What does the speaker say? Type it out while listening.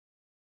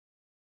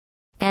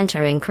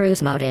Entering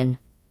cruise mode in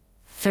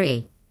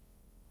 3,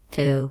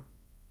 2,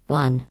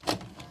 1.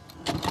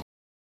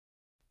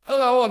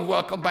 Hello and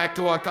welcome back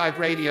to Archive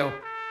Radio,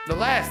 the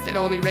last and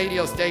only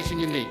radio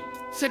station you need.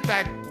 Sit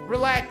back,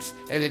 relax,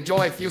 and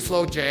enjoy a few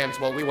slow jams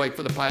while we wait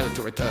for the pilot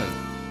to return.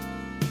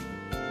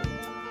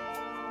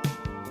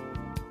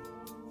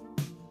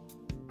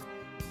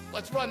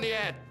 Let's run the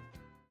ad.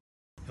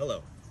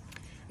 Hello.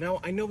 Now,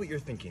 I know what you're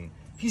thinking.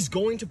 He's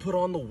going to put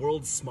on the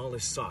world's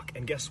smallest sock,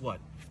 and guess what?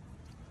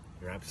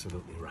 You're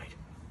absolutely right.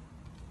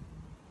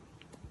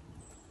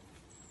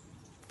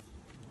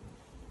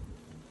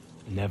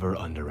 Never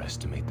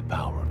underestimate the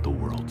power of the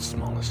world's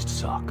smallest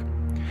sock.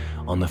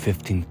 On the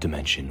 15th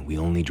dimension, we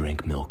only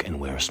drink milk and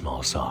wear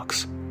small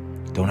socks.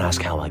 Don't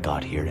ask how I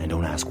got here, and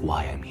don't ask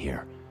why I'm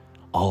here.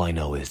 All I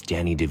know is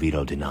Danny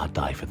DeVito did not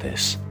die for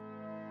this.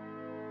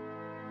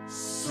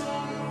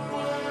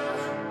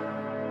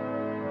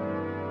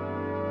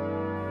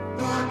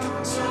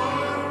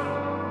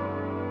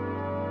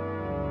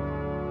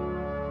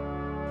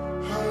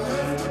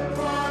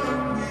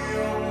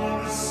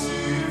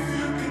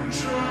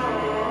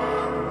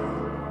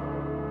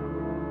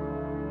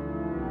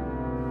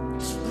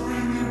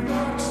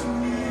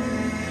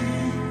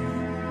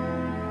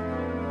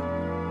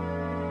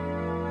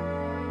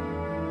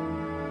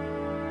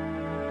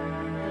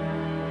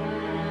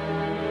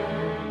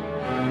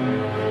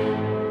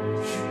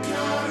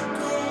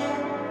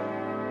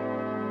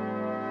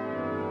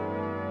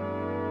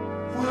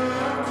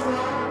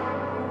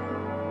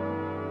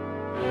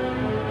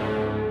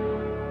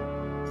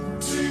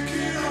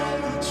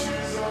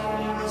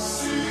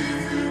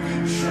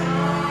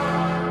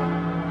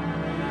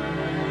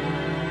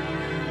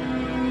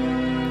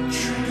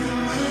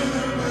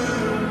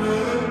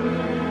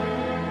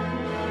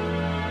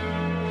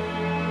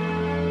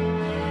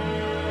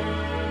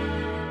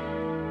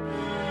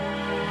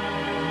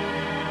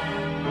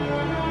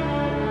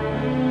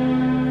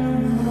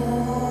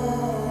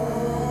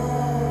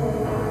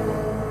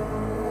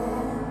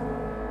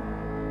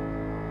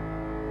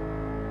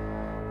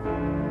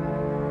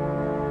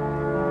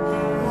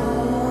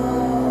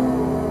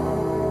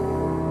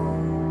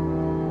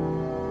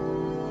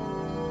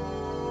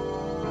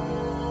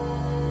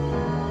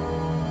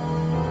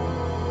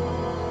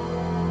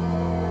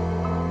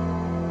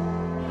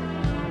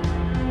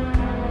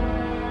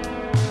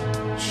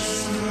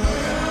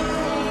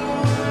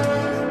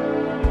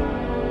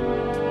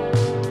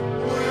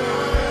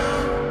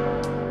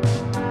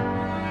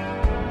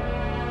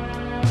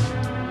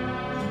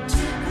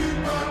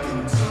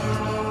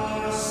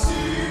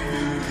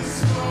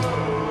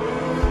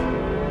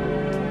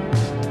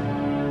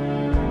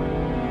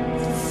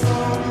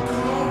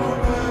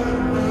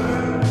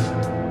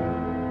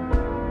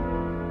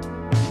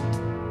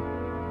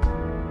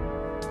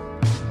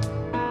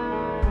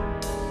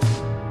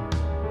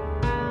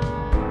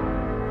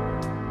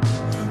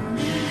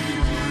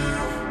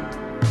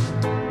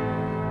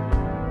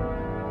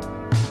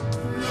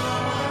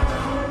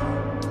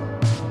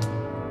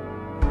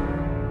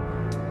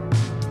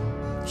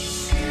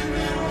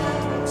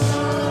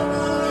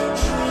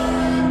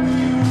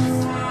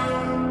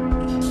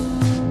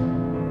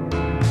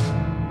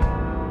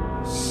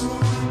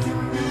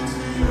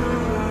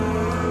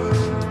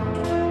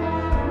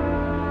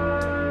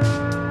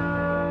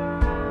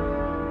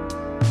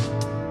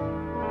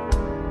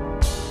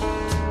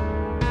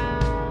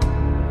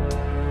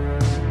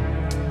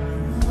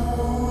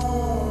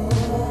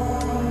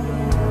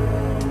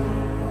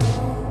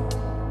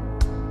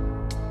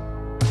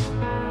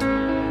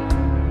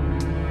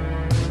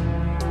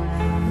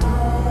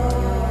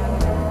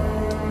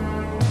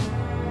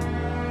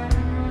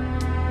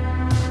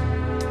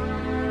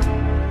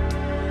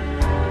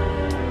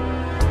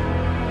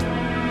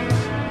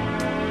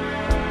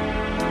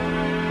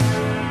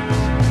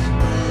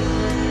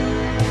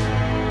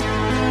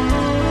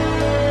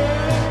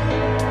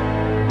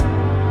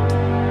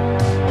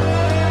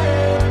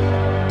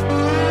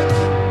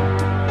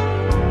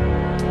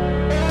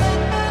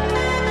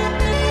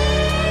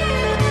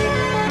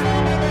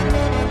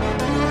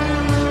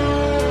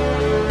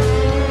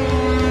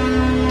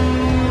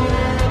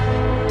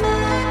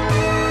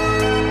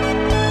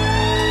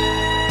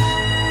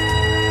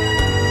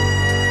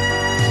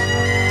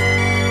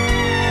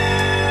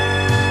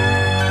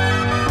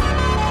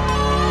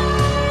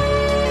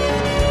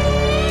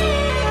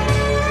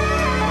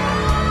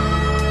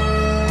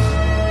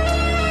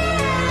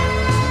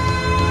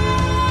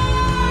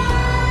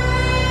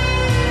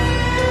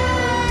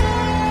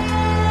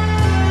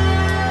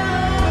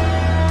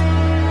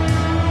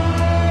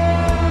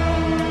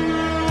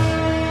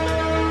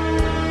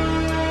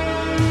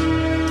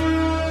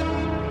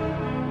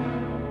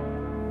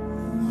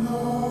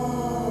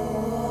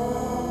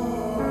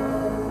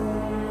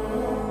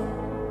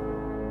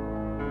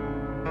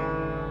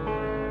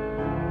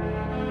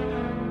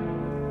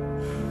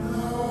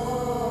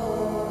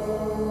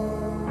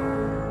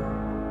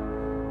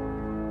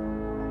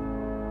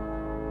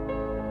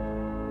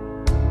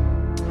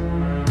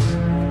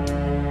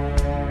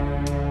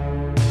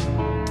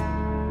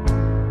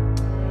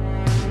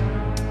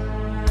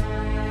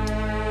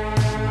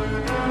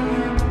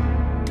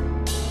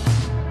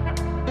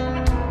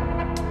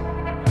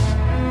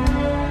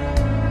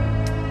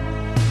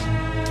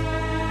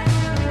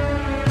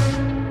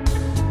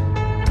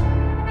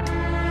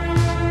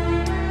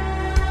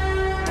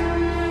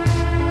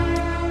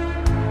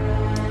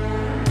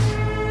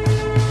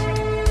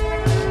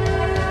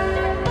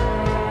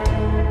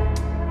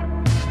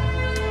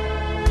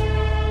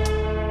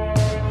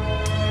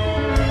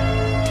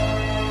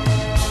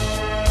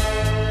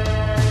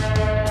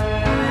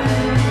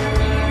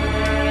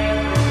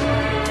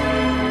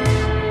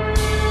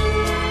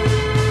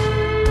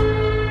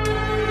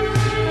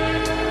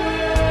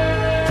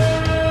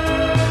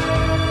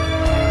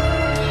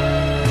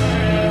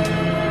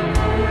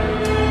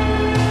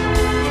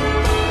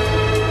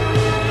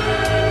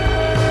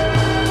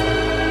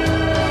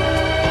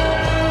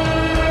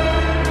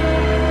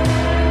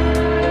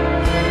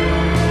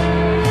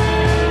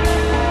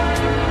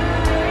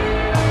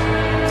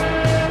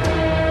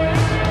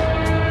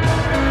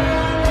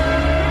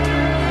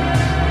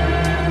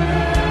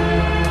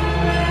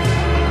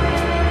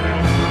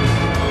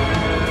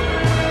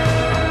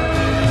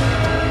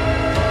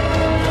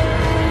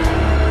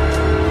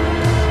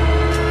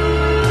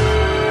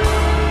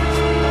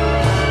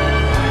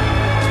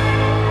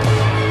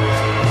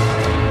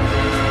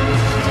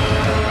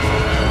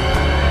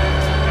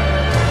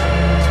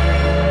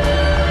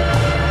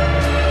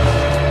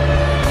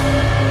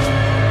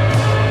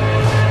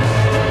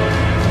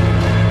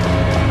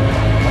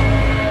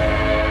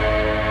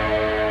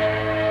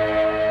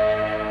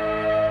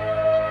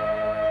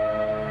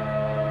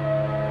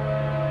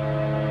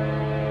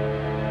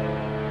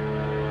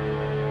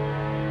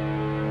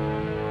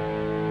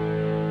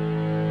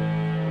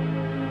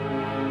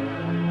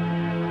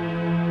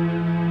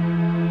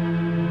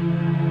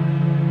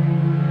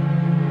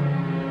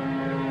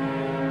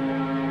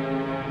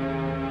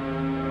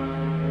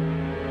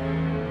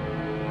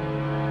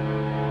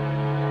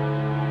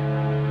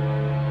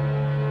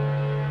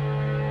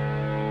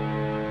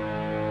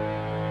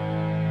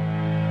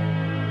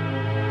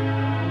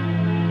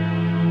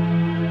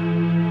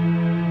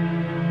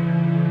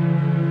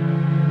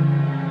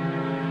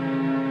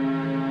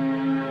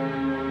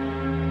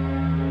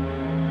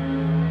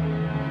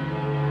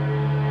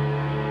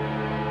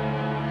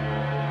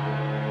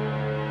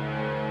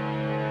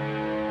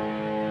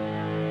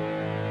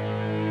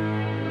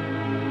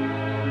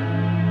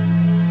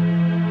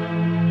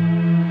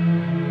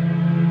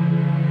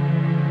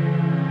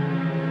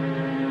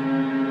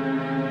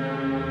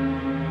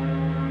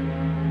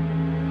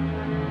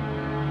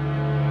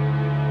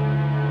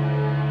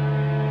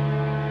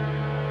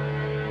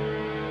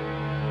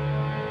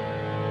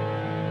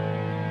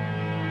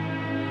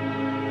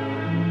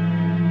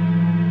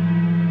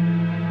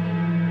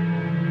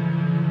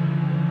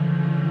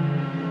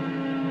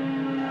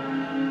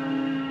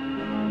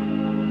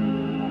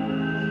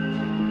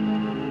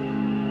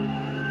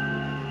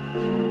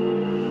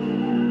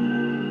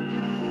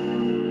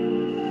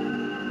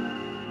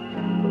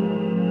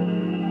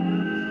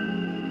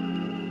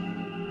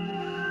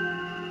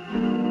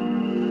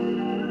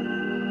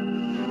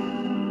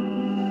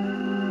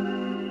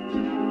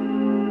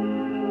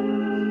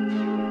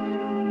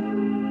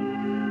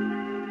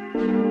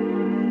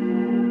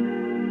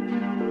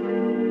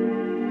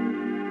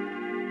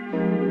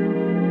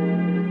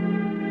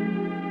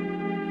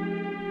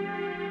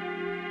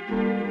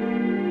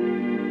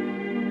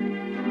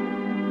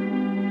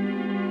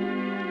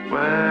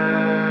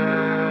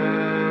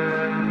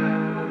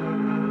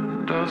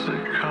 does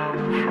it come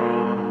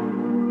from?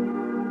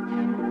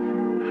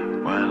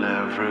 When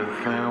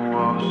everything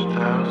washed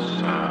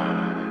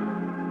outside,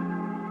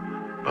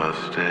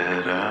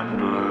 busted and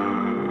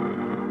blue.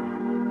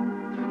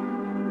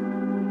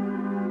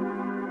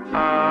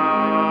 Out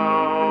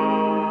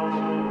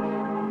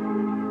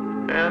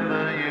in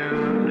the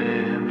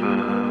universe,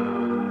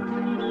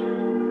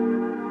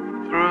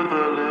 through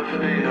the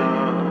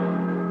lithium,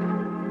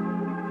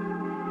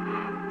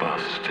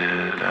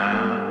 busted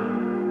and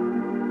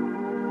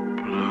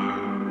blue.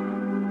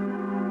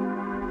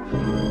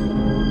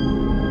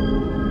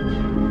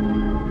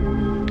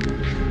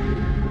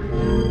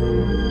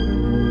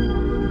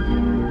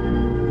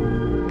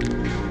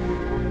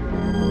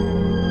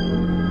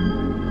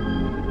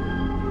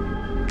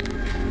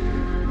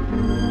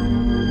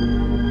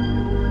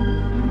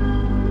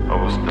 I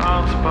was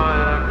danced by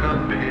a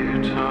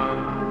computer,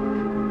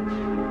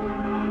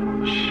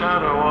 a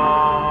shadow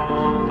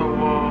on the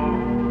wall,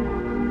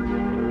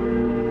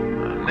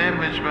 an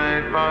image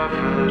made by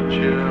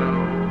virtue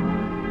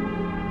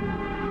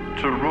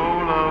to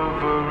roll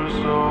over us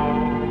all.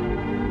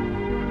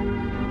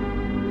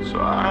 So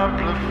I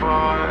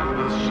amplified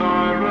the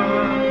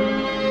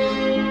sirens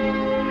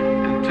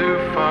into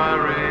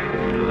fiery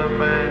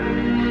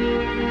laments,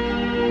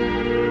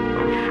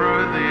 and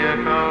through the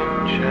echo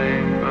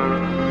chamber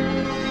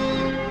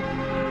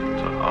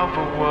to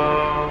other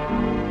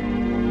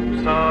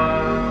worlds I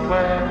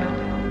went.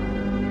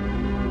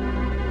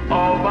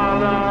 All my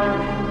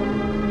life,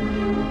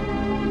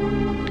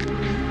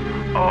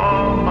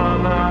 all my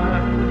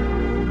life,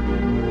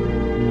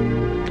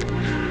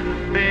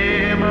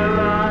 beam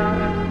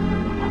alive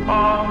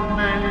on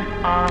me.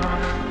 I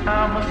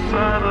am a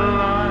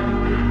satellite,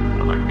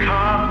 and I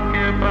can't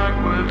get back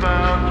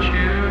without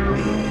you.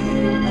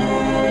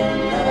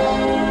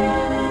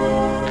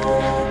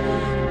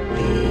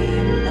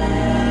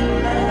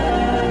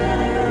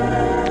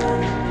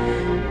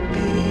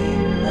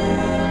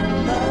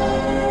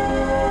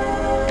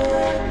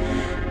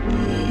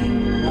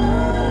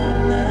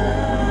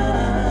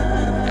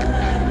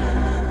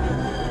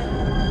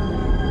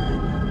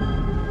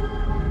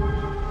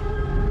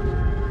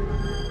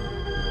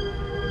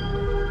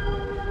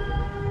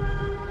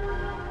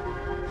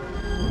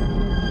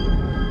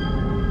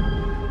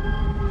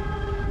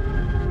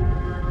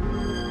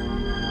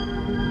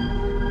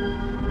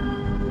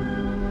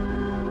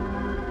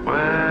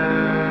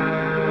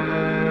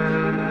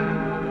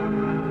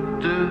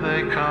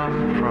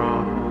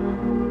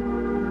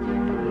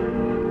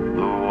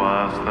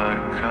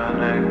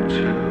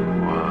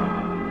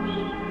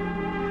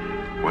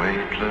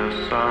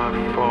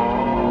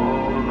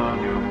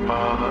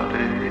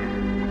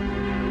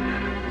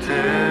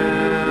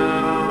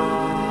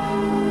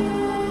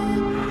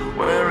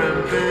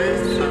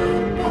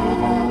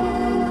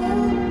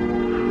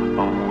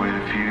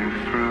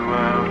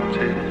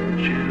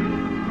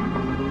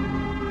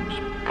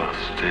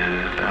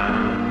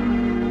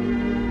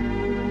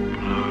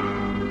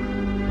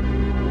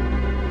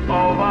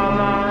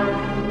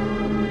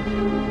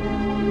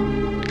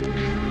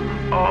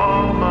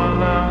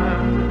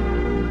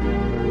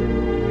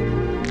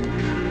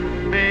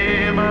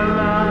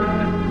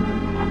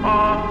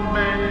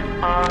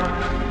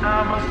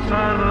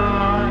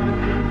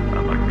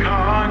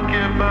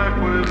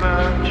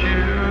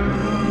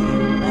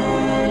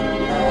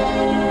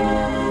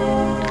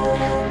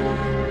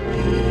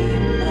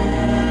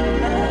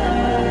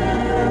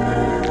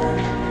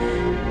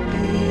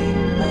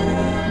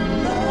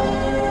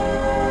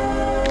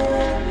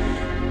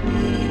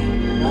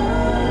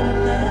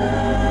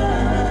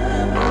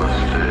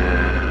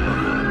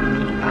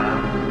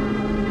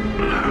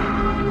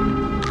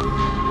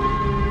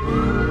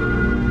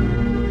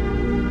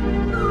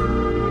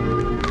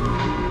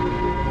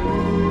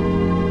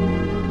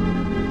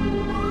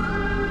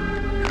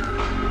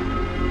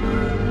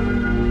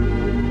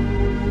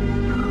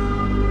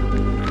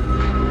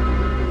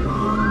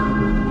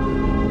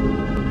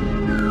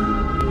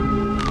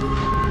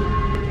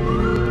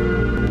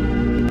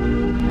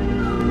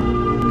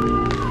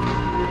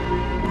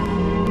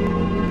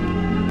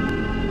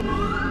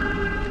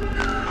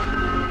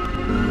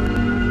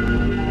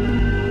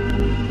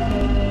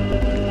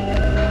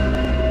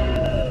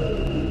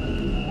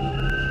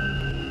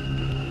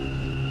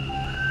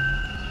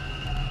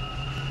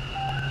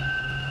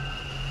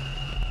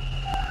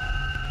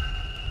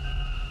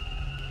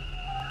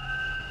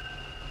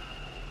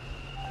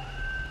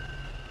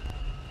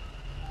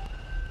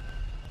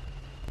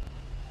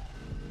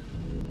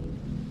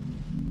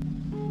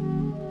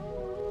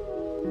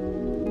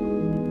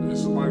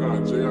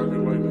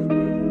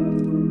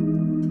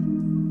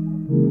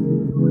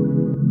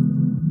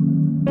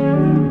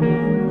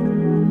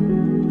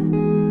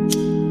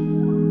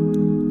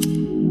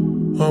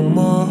 I'm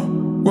a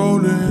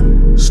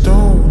rolling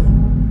stone.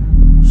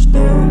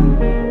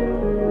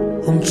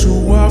 I'm too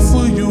wild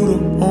for you to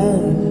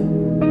own.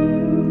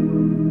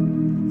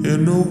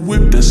 In a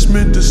whip that's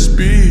meant to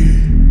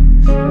speed.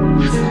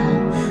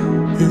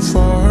 If I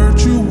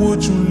hurt you,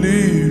 would you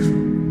leave?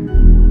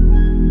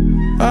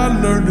 I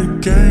learned the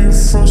game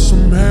from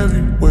some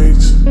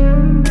heavyweights.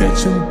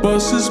 Catching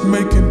buses,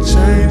 making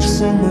change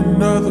from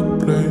another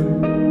plate.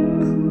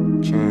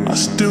 I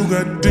still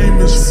got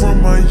demons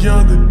from my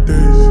younger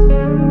days.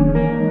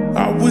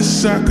 I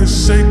wish I could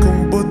shake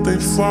them, but they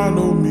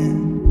follow me.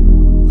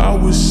 I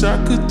wish I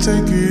could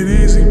take it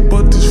easy,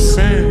 but these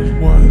fans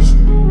watch.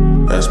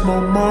 That's my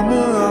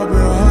mama, I've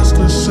been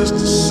hustling since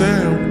the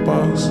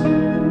sandbox.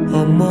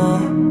 I'm a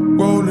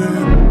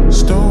rolling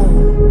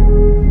stone.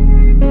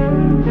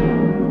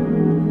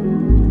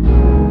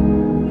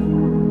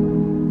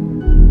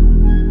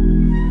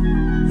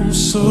 I'm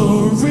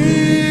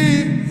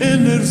sorry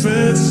in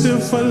advance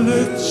if I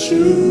let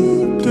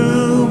you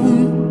down.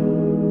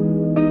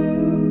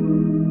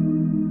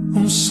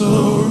 I'm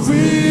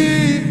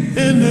sorry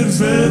in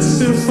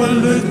advance if I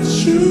let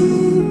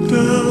you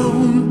down.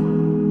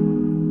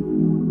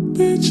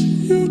 Bitch,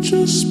 you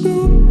just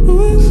spilled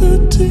Louis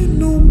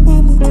 13 on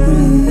Mama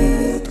Queen.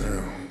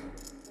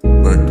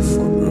 Damn, back the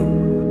fuck up.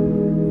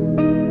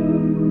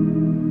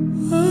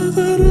 I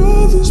got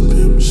all this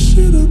pimp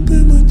shit up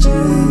in my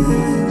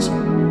jeans.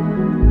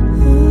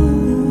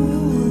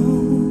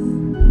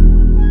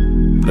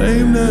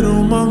 Blame that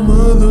on my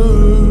mother.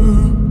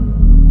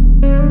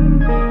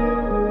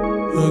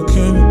 I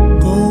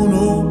can't go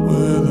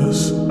nowhere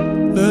that's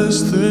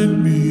less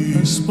than me.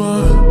 That's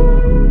my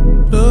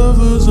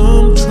lovers,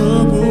 I'm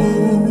trouble.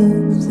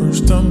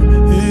 First I'm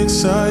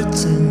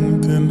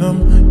exciting, then I'm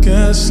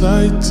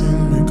gaslighting.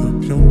 Make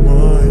up your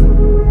mind.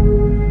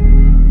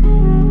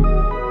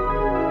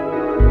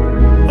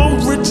 I'm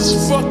rich as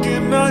fuck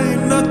and I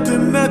ain't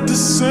nothing at the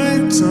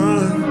same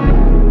time.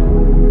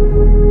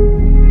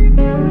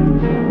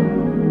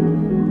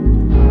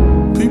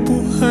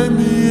 People hate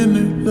me and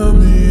they love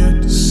me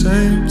at the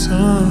same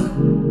time.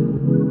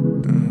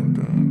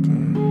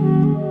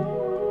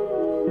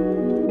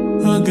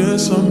 I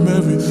guess I'm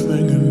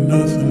everything and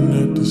nothing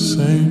at the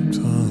same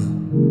time.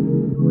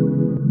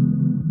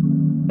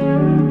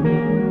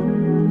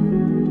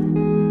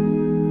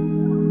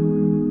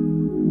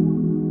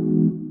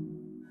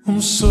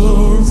 I'm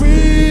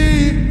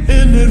sorry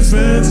in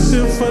advance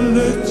if I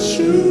let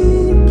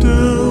you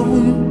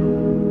down.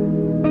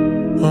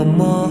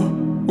 I'm a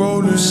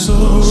rolling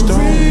stone.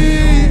 Sorry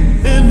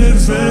in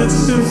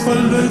advance if I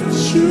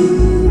let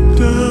you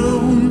down.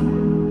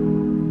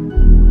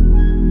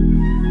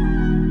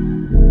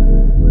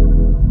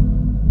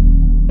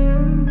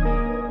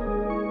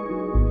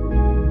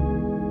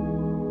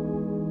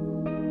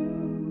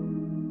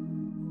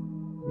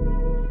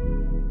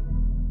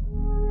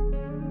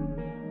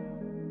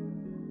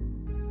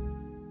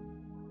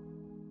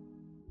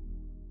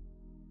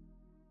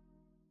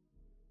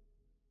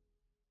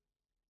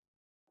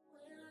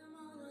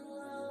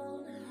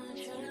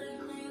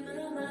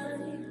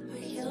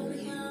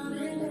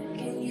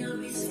 You'll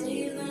be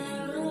staying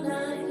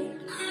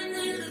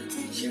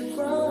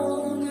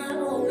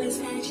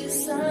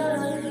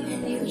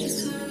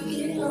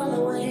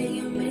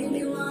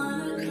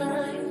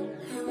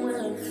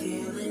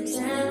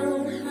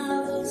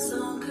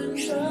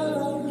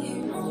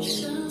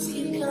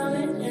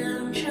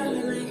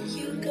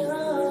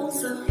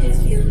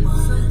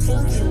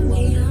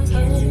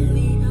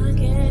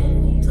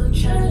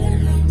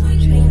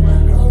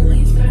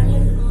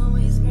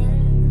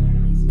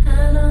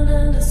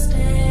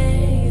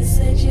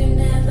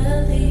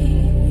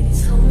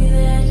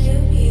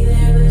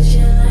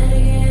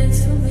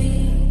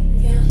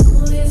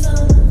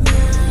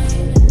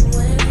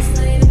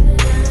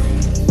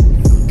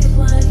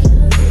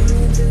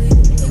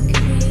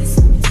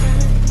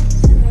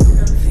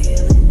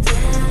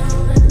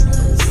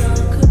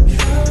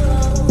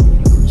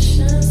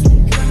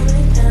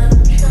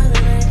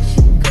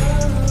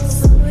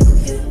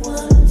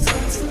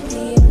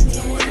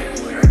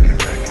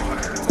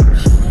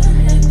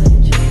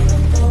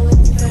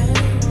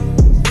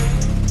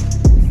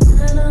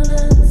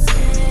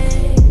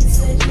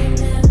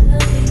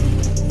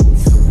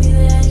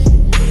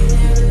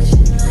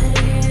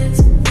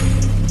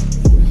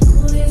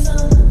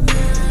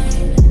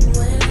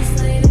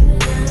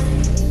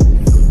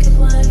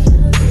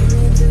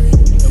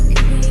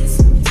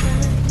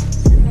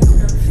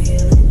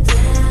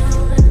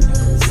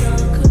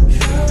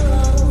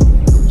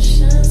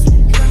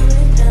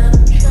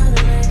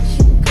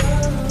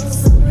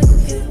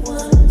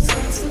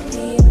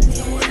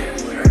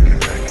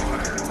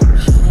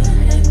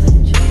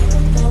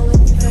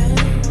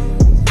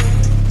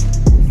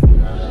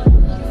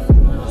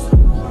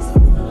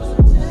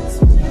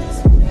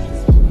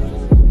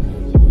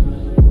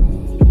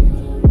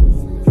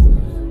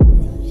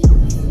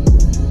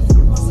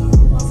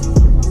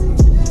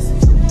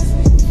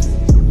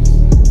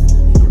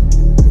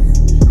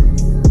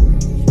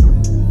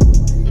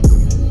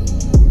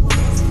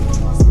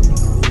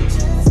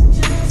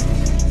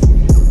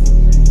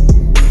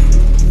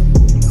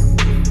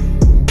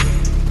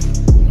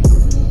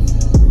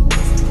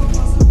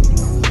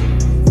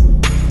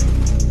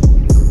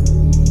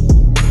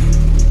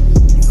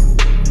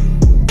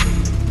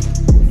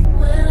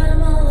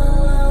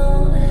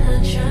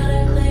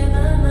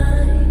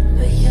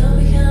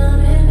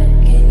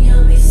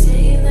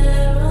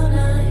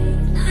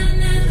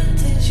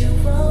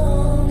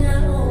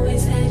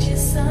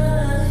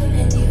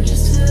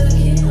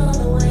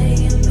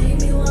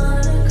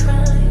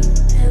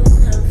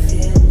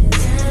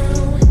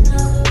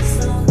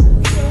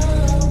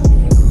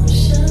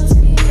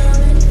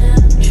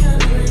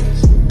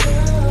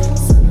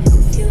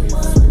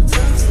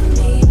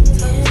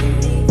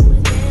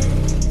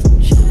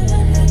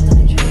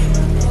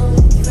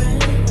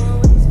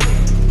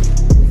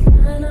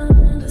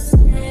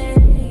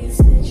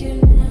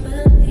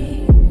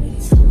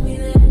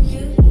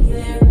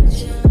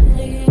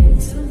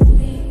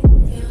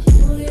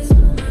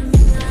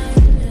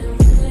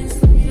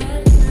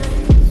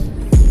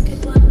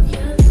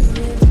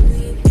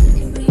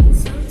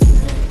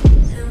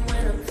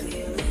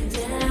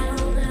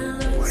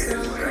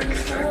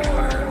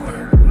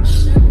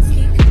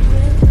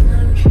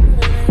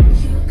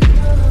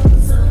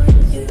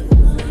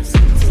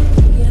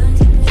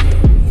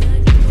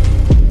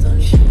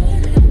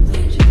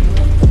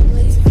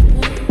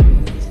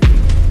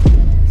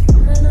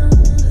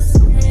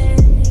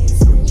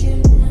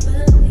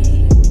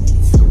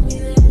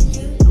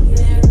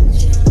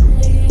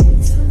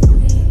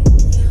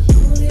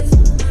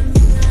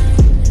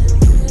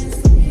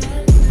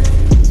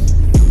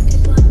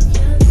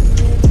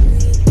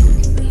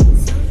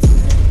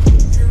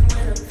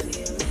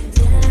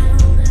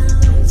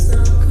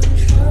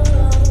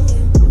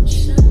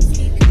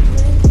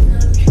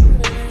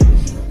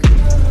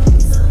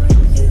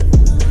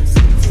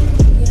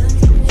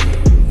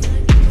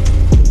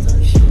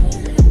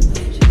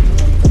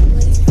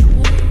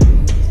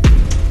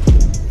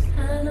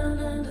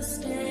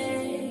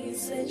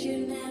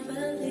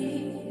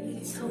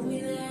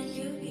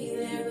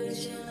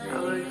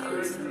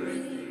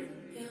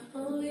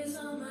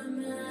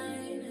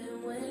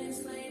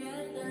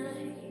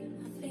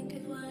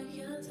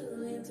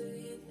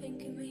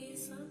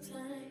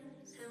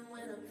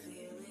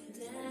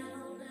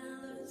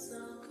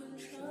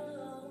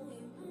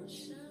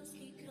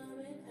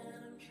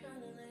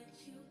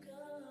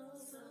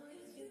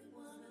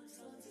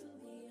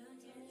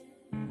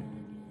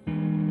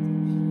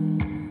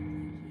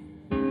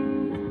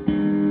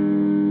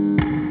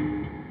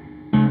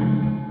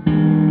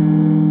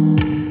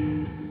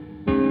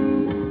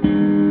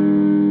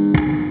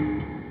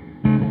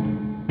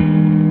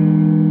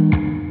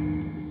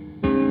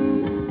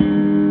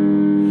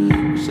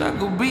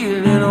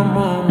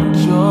home,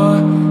 enjoy.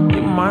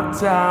 Get my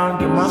time,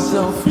 get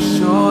myself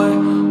assured.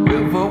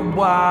 River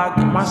wide,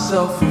 get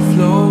myself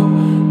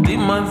afloat.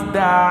 Demons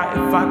die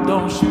if I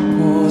don't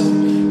support.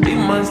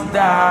 Demons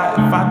die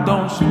if I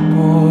don't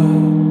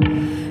support.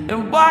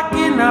 And why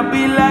can't I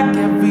be like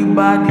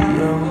everybody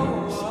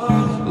else?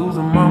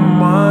 Losing my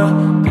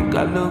mind, think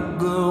I look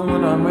good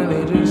when I'm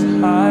really just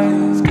high.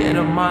 Scared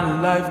of my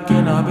life,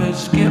 can I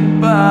bitch get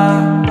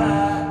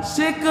by?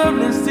 Sick of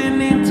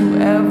listening to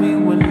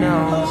everyone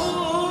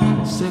else.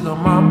 Sick of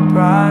my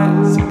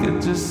pride, sick of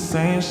just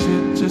saying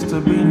shit just to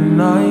be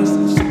nice.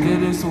 Sick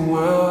of this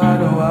world, how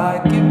do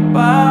I get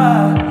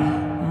by?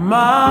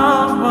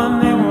 Miles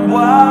running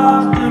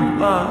wild in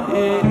my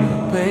head,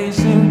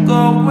 pacing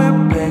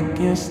going back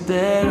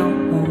instead of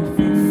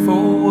moving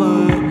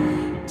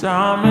forward.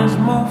 Time is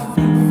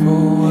moving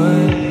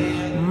forward.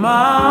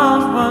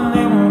 Miles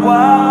running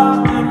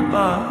wild in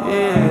my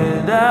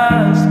head,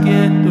 I'm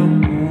scared of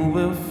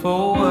moving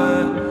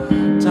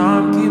forward.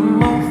 Time keep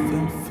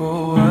moving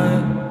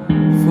forward,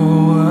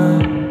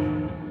 forward.